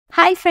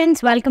Hi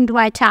friends, welcome to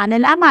my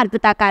channel. I'm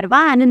Arpita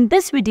Karwa and in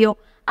this video,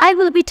 I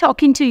will be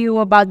talking to you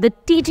about the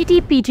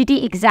TGT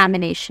PGT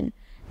examination,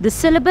 the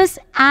syllabus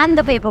and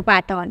the paper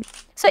pattern.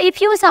 So if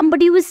you are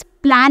somebody who is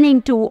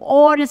planning to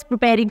or is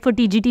preparing for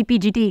TGT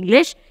PGT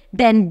English,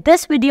 then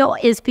this video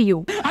is for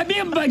you.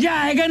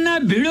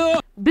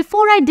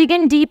 Before I dig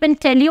in deep and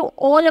tell you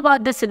all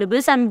about the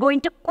syllabus, I'm going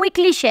to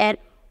quickly share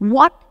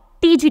what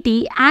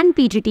TGT and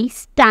PGT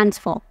stands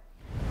for.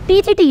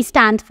 TGT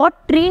stands for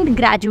Trained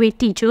Graduate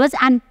Teachers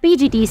and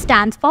PGT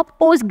stands for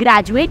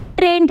Postgraduate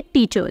Trained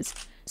Teachers.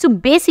 So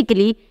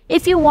basically,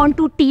 if you want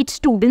to teach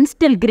students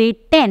till grade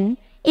 10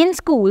 in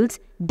schools,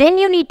 then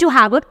you need to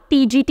have a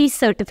TGT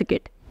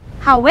certificate.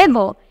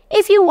 However,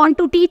 if you want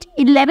to teach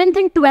 11th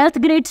and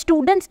 12th grade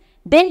students,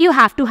 then you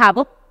have to have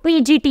a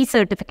PGT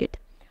certificate.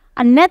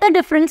 Another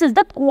difference is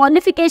the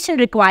qualification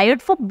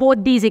required for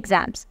both these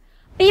exams.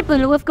 People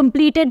who have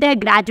completed their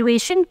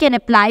graduation can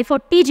apply for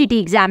TGT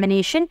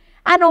examination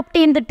and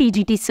obtain the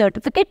TGT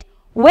certificate,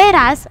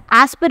 whereas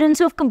aspirants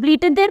who have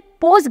completed their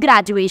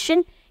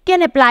post-graduation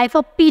can apply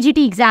for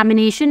PGT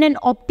examination and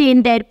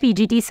obtain their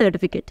PGT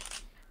certificate.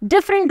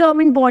 Different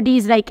government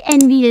bodies like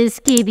NVS,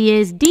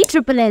 KVS,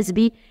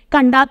 DSSSB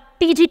conduct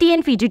TGT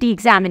and PGT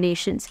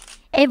examinations.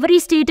 Every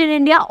state in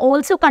India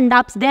also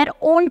conducts their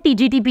own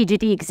TGT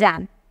PGT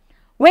exam.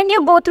 When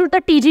you go through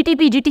the TGT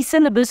PGT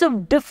syllabus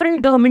of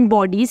different government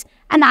bodies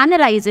and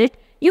analyze it,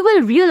 you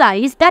will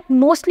realize that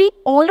mostly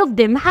all of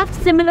them have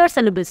similar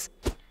syllabus.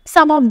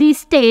 Some of these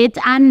states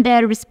and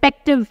their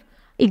respective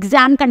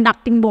exam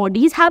conducting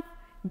bodies have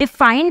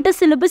defined the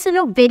syllabus in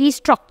a very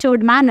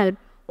structured manner,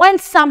 while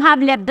some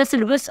have left the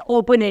syllabus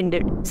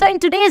open-ended. So in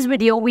today's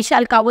video, we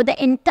shall cover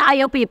the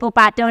entire paper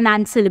pattern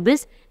and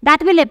syllabus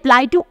that will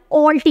apply to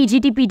all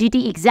TGT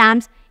PGT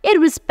exams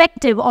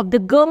irrespective of the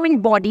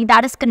government body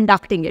that is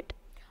conducting it.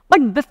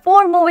 But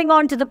before moving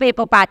on to the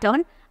paper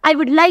pattern, I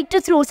would like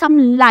to throw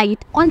some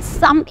light on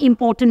some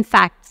important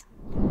facts.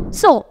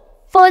 So,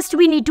 first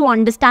we need to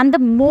understand the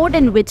mode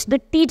in which the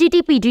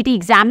TGT PGT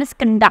exam is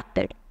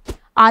conducted.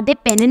 Are they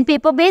pen and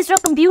paper based or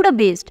computer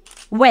based?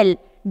 Well,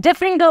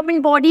 different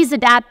government bodies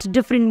adapt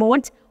different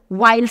modes.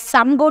 While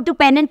some go to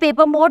pen and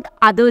paper mode,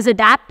 others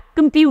adapt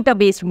computer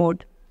based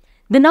mode.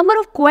 The number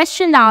of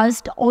questions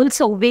asked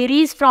also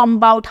varies from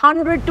about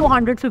 100 to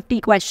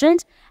 150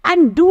 questions,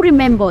 and do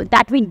remember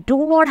that we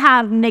do not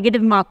have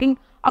negative marking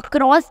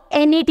across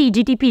any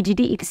TGT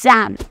PGT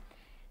exam.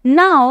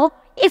 Now,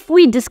 if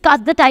we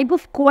discuss the type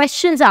of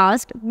questions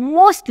asked,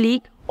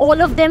 mostly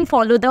all of them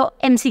follow the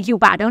MCQ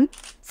pattern.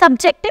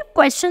 Subjective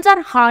questions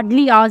are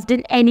hardly asked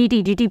in any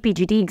TGT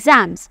PGT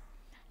exams.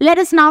 Let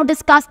us now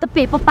discuss the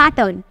paper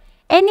pattern.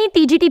 Any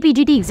TGT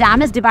PGT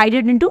exam is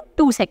divided into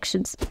two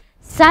sections.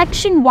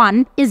 Section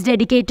 1 is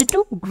dedicated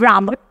to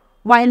grammar,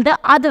 while the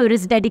other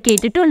is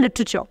dedicated to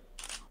literature.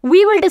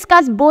 We will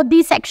discuss both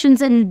these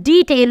sections in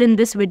detail in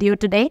this video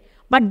today,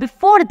 but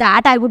before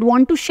that, I would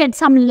want to shed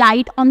some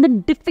light on the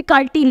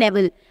difficulty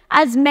level,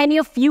 as many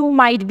of you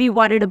might be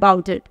worried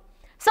about it.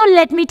 So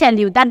let me tell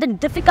you that the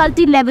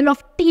difficulty level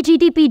of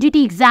TGT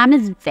PGT exam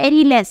is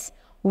very less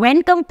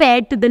when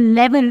compared to the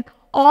level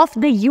of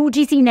the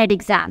UGC NET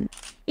exam.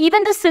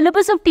 Even the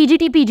syllabus of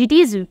TGT PGT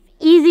is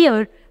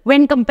easier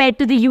when compared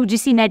to the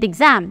UGC NET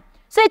exam.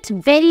 So it's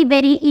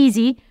very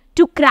easy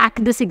to crack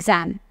this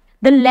exam.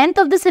 The length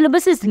of the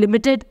syllabus is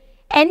limited.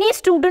 Any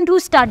student who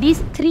studies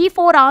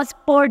 3-4 hours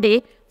per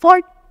day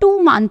for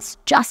 2 months,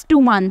 just 2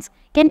 months,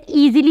 can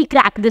easily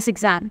crack this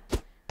exam.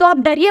 तो आप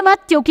डरिए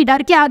मत क्योंकि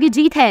डर के आगे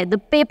जीत है. The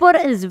paper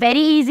is very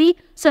easy.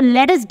 So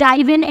let us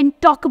dive in and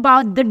talk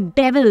about the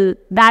devil,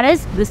 that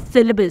is the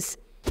syllabus.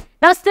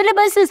 Now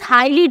syllabus is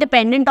highly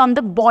dependent on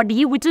the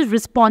body which is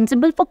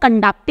responsible for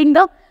conducting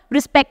the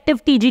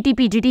respective TGT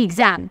PGT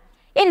exam.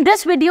 In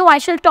this video, I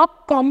shall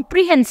talk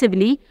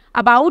comprehensively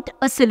about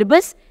a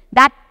syllabus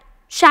that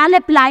shall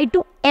apply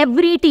to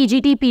every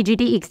TGT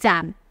PGT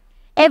exam.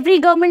 Every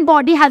government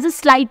body has a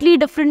slightly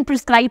different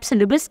prescribed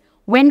syllabus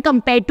when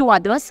compared to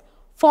others.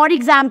 For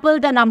example,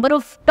 the number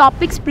of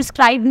topics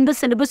prescribed in the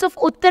syllabus of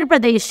Uttar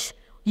Pradesh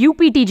UP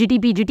TGT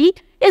PGT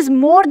is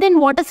more than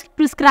what is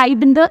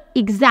prescribed in the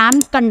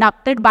exam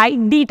conducted by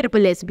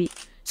DSSSB.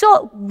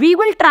 So we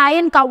will try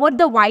and cover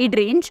the wide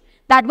range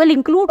that will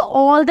include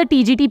all the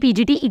TGT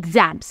PGT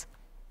exams.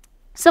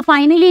 So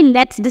finally,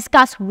 let's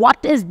discuss what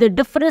is the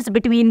difference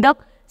between the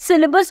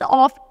syllabus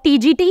of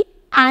TGT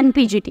and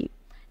PGT.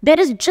 There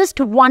is just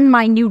one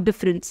minute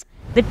difference.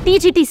 The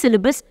TGT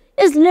syllabus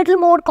is little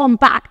more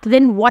compact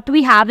than what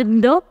we have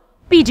in the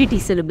PGT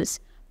syllabus.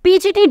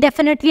 PGT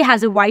definitely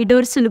has a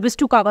wider syllabus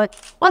to cover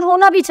और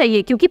होना भी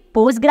चाहिए क्योंकि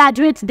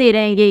postgraduates दे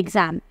रहे हैं ये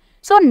exam.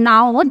 So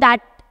now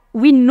that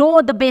we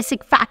know the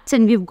basic facts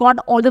and we've got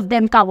all of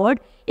them covered,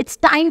 it's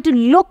time to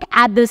look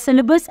at the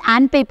syllabus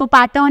and paper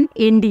pattern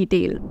in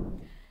detail.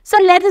 So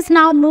let us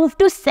now move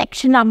to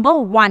section number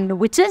 1,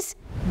 which is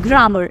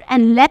grammar,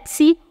 and let's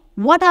see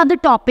what are the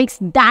topics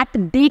that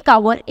they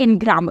cover in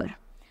grammar.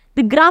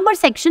 The grammar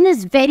section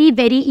is very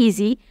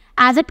easy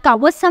as it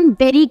covers some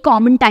very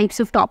common types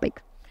of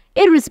topic.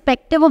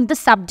 Irrespective of the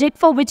subject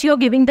for which you're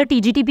giving the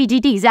TGT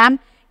PGT exam,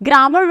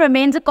 grammar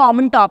remains a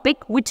common topic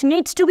which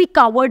needs to be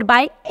covered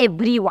by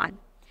everyone.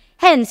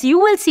 Hence, you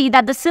will see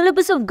that the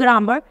syllabus of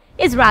grammar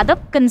is rather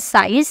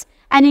concise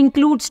and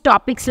includes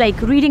topics like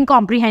reading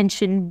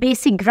comprehension,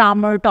 basic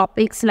grammar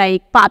topics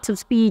like parts of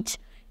speech,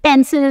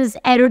 tenses,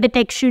 error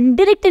detection,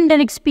 direct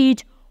indirect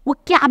speech,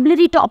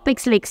 vocabulary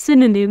topics like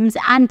synonyms,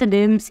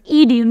 antonyms,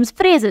 idioms,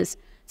 phrases.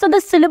 So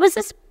the syllabus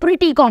is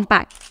pretty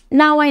compact.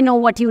 Now I know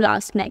what you'll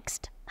ask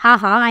next.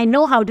 Haha, I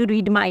know how to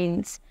read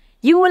minds.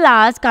 You will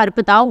ask,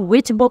 Arpita,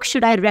 which book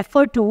should I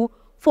refer to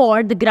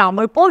for the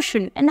grammar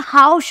portion and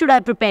how should I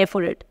prepare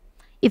for it?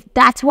 If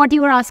that's what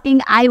you are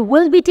asking, I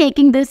will be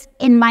taking this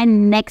in my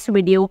next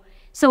video.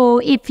 So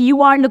if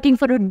you are looking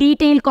for a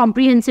detailed,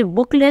 comprehensive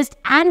book list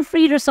and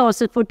free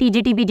resources for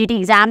TGT PGT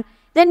exam,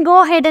 then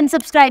go ahead and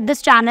subscribe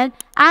this channel,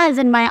 as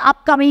in my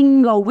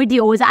upcoming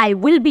videos, I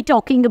will be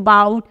talking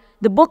about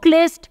the book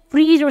list,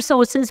 free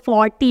resources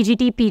for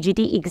TGT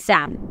PGT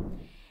exam.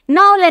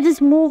 Now let us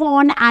move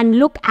on and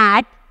look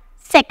at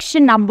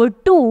section number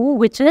 2,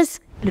 which is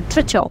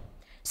literature.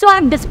 So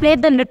I've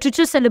displayed the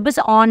literature syllabus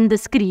on the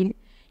screen.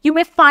 You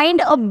may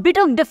find a bit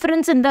of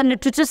difference in the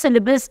literature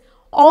syllabus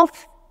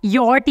of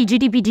your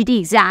TGT PGT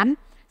exam,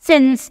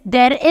 since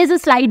there is a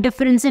slight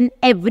difference in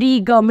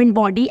every government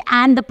body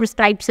and the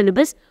prescribed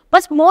syllabus,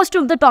 but most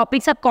of the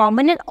topics are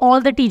common in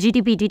all the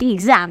TGT PGT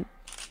exam.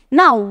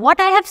 Now, what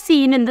I have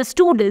seen in the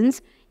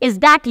students is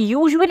that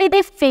usually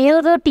they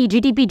fail the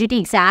TGT PGT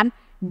exam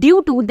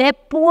due to their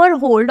poor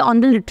hold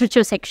on the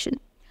literature section.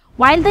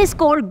 While they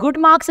score good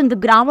marks in the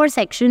grammar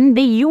section,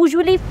 they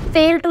usually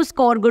fail to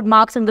score good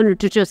marks in the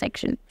literature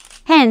section.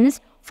 Hence,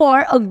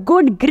 for a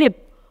good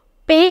grip,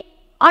 pay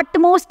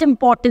utmost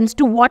importance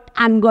to what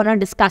I'm gonna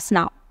discuss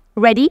now.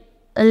 Ready?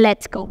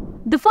 Let's go.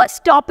 The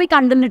first topic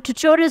under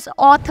literature is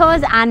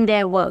authors and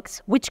their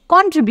works, which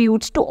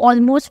contributes to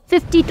almost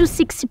 50 to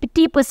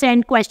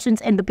 60%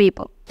 questions in the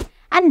paper.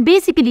 And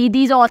basically,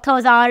 these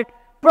authors are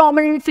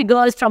prominent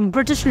figures from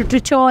British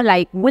literature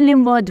like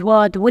William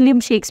Wordsworth, William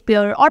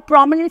Shakespeare, or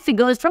prominent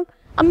figures from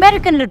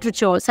American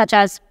literature such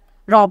as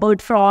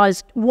Robert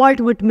Frost, Walt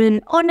Whitman,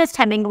 Ernest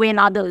Hemingway, and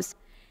others.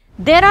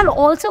 There are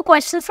also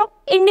questions from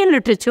Indian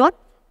literature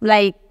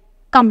like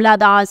Kamala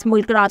Das,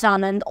 Mulk Raj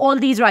Anand. All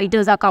these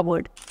writers are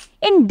covered.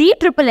 In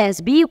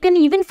DSSSB, you can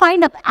even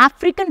find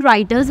African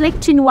writers like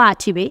Chinua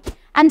Achebe,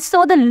 and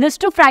so the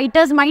list of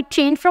writers might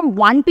change from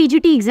one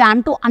PGT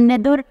exam to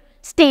another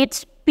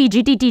state's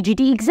PGT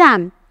TGT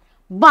exam.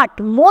 But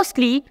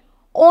mostly,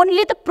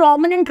 only the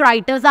prominent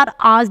writers are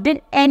asked in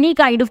any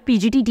kind of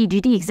PGT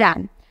TGT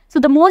exam. So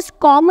the most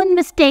common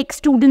mistake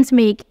students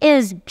make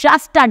is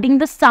just studying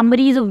the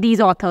summaries of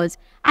these authors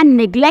and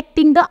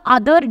neglecting the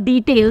other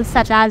details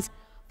such as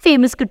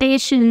famous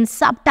quotations,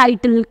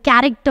 subtitle,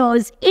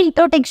 characters,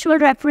 intertextual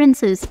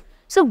references.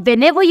 So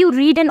whenever you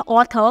read an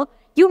author,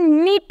 you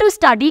need to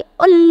study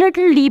a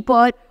little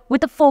deeper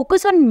with a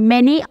focus on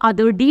many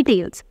other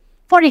details.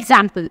 For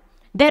example,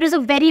 there is a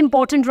very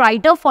important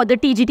writer for the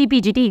TGT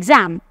PGT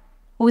exam.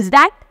 Who is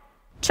that?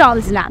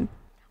 Charles Lamb.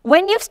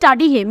 When you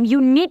study him, you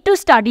need to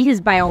study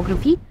his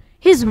biography,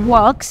 his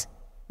works.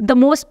 The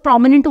most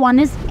prominent one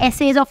is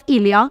Essays of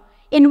Ilya,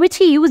 in which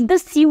he used the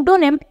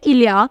pseudonym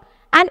Ilya,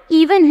 and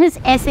even his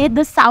essay,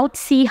 The South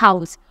Sea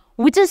House,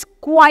 which is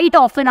quite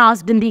often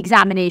asked in the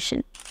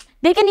examination.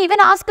 They can even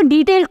ask a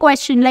detailed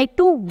question like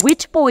to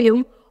which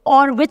poem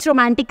or which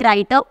romantic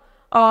writer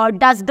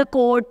does the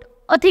quote,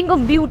 "A thing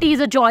of beauty is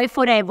a joy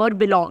forever"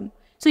 belong.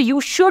 So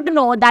you should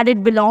know that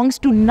it belongs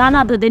to none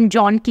other than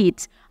John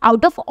Keats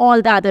out of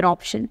all the other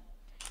options.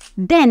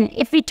 Then,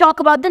 if we talk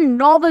about the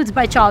novels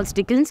by Charles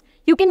Dickens,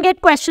 you can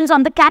get questions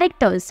on the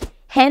characters.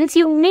 Hence,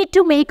 you need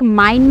to make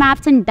mind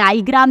maps and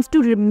diagrams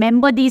to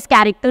remember these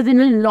characters in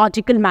a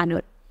logical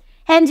manner.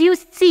 Hence, you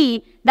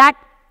see that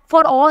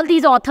for all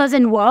these authors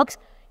and works,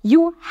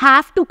 you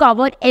have to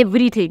cover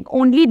everything.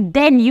 Only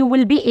then you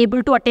will be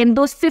able to attempt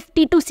those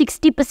 50 to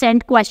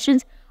 60%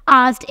 questions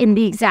asked in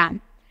the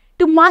exam.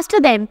 To master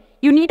them,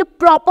 you need a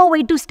proper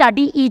way to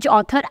study each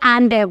author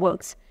and their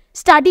works.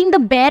 Studying the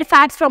bare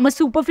facts from a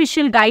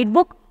superficial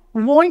guidebook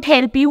won't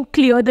help you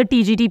clear the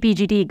TGT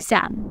PGT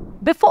exam.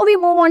 Before we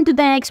move on to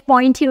the next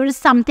point, here is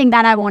something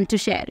that I want to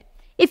share.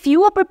 If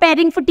you are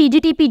preparing for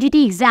TGT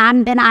PGT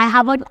exam, then I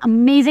have an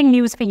amazing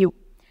news for you.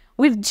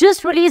 We've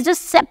just released a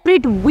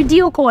separate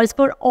video course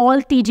for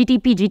all TGT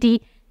PGT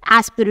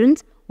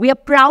aspirants. We are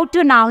proud to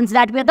announce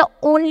that we are the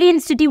only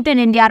institute in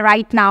India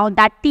right now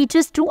that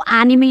teaches through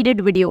animated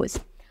videos.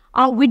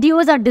 Our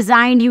videos are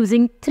designed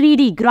using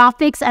 3D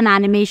graphics and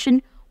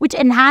animation, which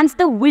enhance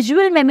the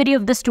visual memory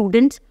of the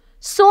students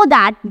so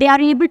that they are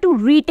able to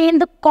retain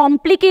the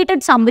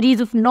complicated summaries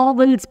of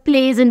novels,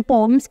 plays, and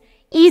poems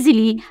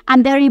easily,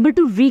 and they are able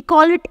to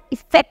recall it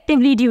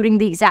effectively during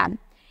the exam.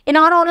 In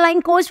our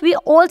online course, we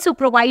also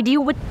provide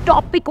you with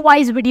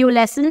topic-wise video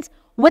lessons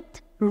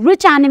with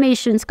rich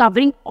animations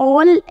covering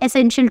all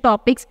essential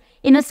topics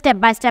in a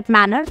step-by-step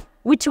manner,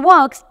 which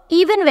works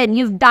even when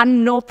you've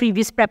done no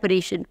previous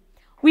preparation.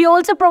 We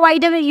also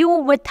provide you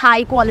with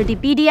high-quality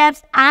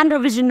PDFs and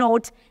revision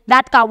notes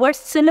that cover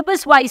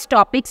syllabus-wise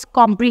topics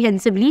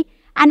comprehensively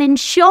and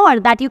ensure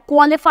that you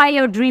qualify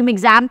your dream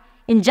exam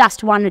in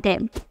just one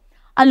attempt.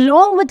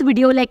 Along with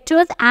video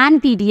lectures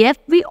and PDF,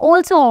 we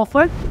also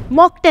offer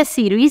mock test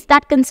series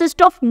that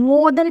consist of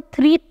more than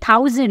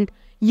 3,000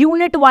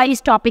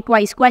 unit-wise,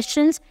 topic-wise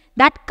questions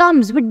that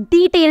comes with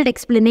detailed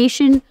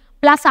explanation.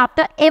 Plus,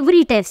 after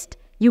every test,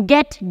 you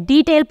get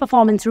detailed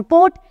performance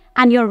report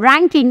and your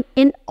ranking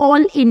in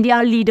All India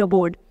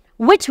leaderboard,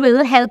 which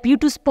will help you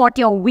to spot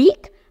your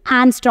weak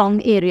and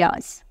strong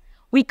areas.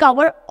 We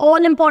cover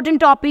all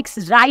important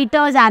topics,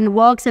 writers and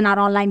works in our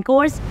online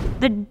course.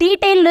 The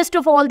detailed list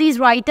of all these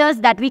writers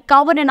that we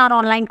cover in our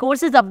online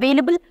course is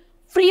available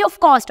free of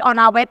cost on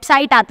our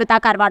website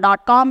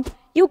arpitakarwa.com.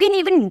 You can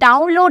even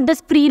download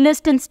this free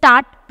list and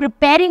start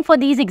preparing for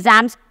these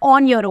exams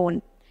on your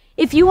own.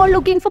 If you are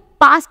looking for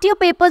past year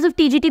papers of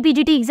TGT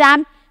PGT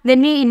exam,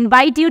 then we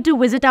invite you to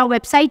visit our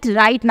website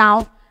right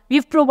now.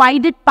 We've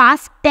provided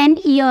past 10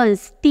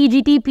 years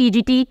TGT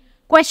PGT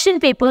question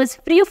papers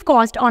free of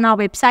cost on our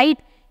website.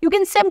 You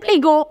can simply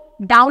go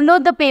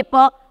download the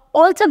paper,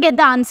 also get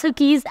the answer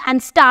keys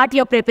and start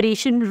your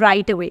preparation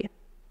right away.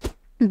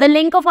 The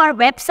link of our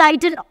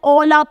website and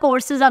all our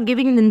courses are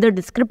given in the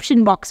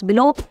description box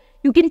below.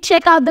 You can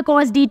check out the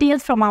course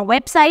details from our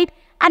website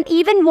and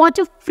even watch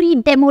a free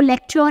demo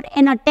lecture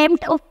and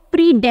attempt a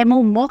free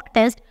demo mock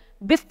test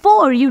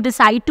before you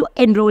decide to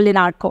enroll in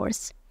our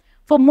course.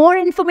 For more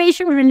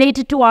information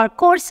related to our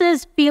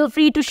courses, feel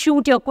free to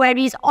shoot your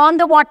queries on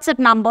the WhatsApp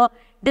number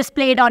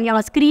displayed on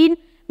your screen.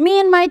 Me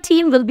and my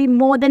team will be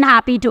more than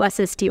happy to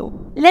assist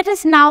you. Let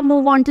us now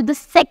move on to the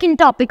second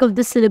topic of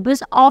the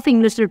syllabus of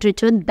English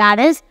literature, that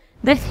is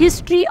the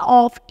history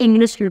of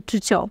English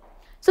literature.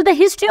 So the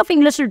history of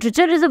English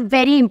literature is a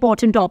very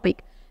important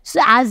topic, so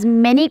as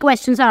many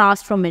questions are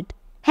asked from it.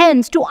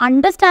 Hence, to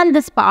understand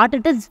this part,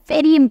 it is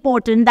very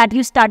important that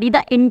you study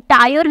the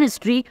entire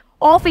history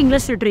of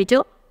English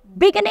literature,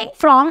 beginning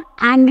from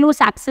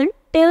Anglo-Saxon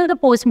till the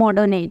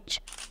postmodern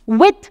age,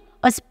 with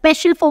a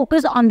special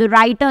focus on the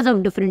writers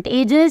of different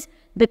ages,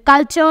 the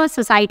culture,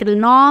 societal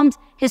norms,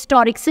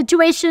 historic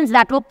situations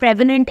that were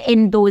prevalent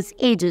in those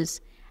ages.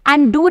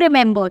 And do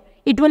remember,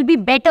 it will be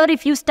better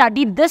if you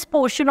study this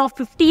portion of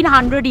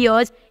 1500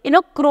 years in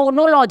a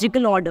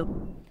chronological order.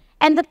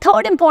 And the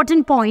third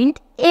important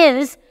point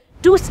is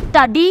to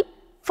study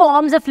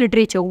forms of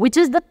literature, which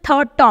is the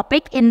third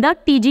topic in the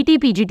TGT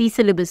PGT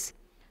syllabus.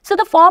 So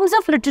the forms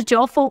of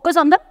literature focus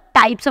on the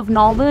types of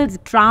novels,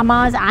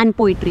 dramas and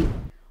poetry.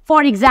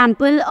 For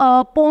example,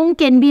 a poem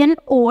can be an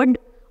ode,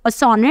 a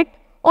sonnet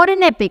or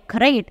an epic,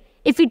 right?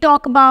 If we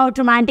talk about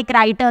romantic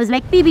writers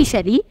like P.B.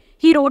 Shelley,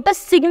 he wrote a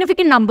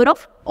significant number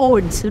of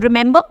odes.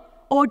 Remember,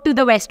 Ode to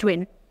the West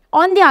Wind.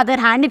 On the other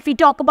hand, if we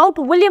talk about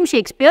William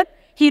Shakespeare,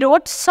 he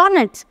wrote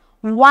sonnets,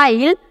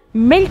 while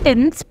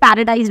Milton's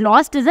Paradise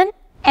Lost is an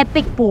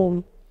epic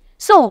poem.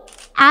 So,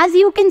 as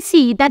you can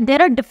see that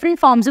there are different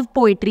forms of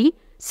poetry,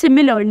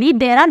 similarly,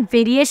 there are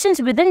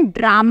variations within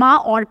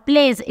drama or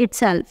plays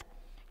itself.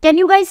 Can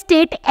you guys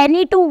state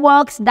any two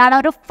works that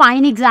are a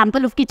fine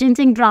example of kitchen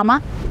sink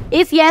drama?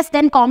 If yes,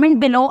 then comment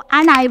below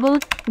and I will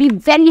be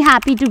very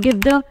happy to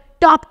give the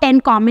top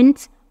 10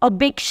 comments a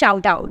big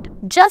shout out.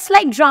 Just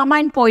like drama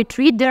and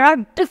poetry, there are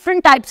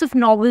different types of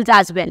novels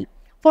as well.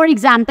 For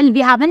example,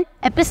 we have an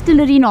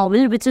epistolary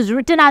novel which is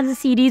written as a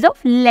series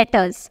of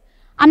letters.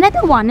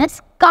 Another one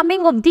is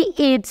coming of the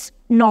age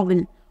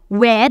novel,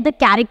 where the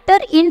character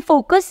in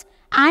focus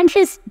and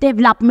his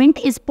development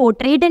is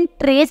portrayed and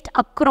traced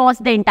across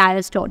the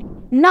entire story.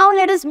 Now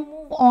let us move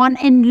on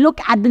and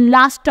look at the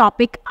last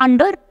topic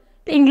under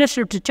English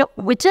literature,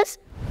 which is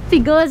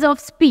figures of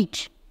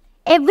speech.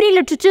 Every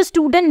literature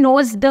student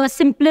knows the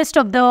simplest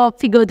of the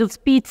figures of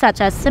speech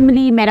such as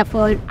simile,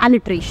 metaphor,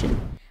 alliteration.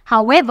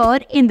 However,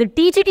 in the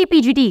TGT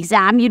PGT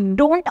exam, you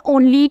don't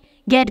only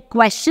get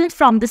questions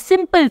from the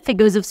simple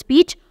figures of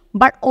speech,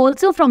 but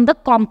also from the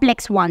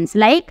complex ones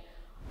like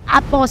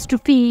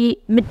apostrophe,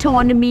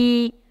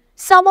 metonymy.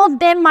 Some of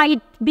them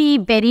might be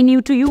very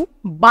new to you,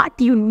 but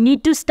you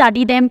need to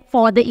study them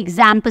for the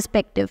exam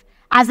perspective,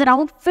 as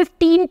around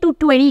 15 to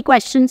 20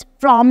 questions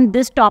from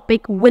this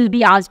topic will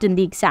be asked in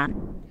the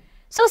exam.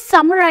 So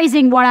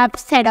summarizing what I've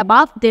said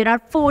above, there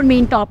are four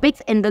main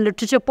topics in the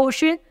literature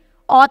portion: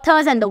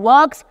 authors and the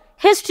works,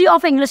 history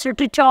of English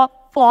literature,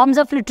 forms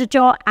of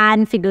literature,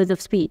 and figures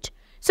of speech.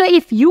 So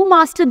if you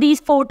master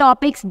these four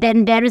topics,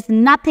 then there is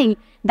nothing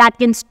that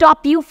can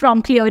stop you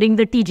from clearing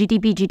the TGT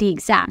PGT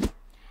exam.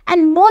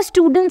 And most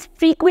students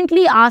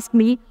frequently ask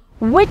me,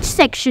 which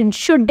section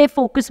should they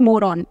focus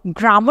more on,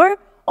 grammar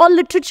or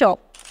literature?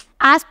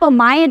 As per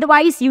my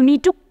advice, you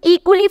need to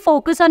equally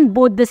focus on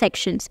both the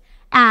sections,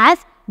 as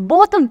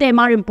both of them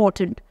are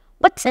important.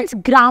 But since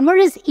grammar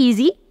is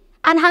easy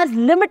and has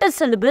limited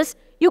syllabus,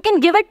 you can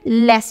give it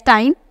less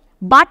time,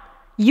 but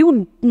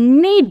you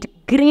need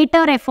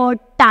greater effort,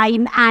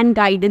 time and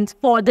guidance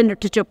for the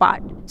literature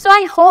part. So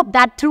I hope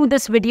that through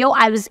this video,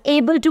 I was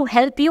able to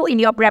help you in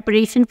your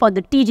preparation for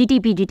the TGT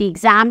PGT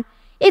exam.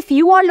 If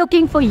you are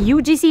looking for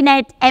UGC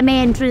NET, MA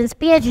entrance,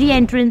 PhD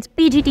entrance,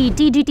 PGT,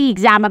 TGT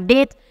exam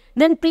updates,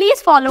 then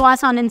please follow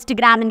us on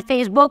Instagram and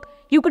Facebook.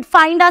 You could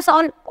find us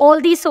on all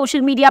these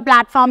social media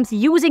platforms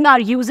using our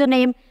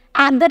username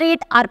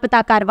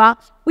 @Arpita.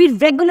 We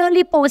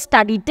regularly post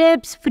study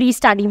tips, free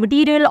study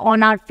material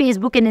on our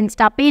Facebook and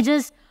Insta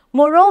pages.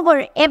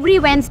 Moreover, every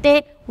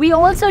Wednesday, we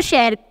also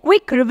share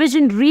quick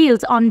revision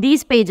reels on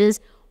these pages,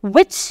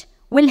 which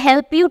will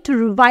help you to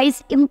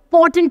revise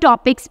important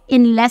topics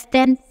in less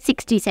than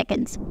 60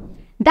 seconds.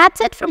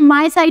 That's it from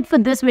my side for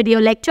this video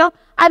lecture.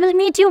 I will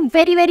meet you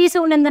very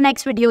soon in the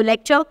next video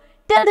lecture.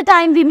 Till the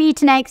time we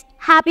meet next,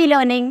 happy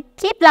learning,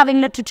 keep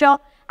loving literature,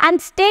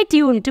 and stay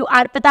tuned to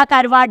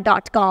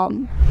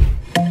arpitakarwa.com.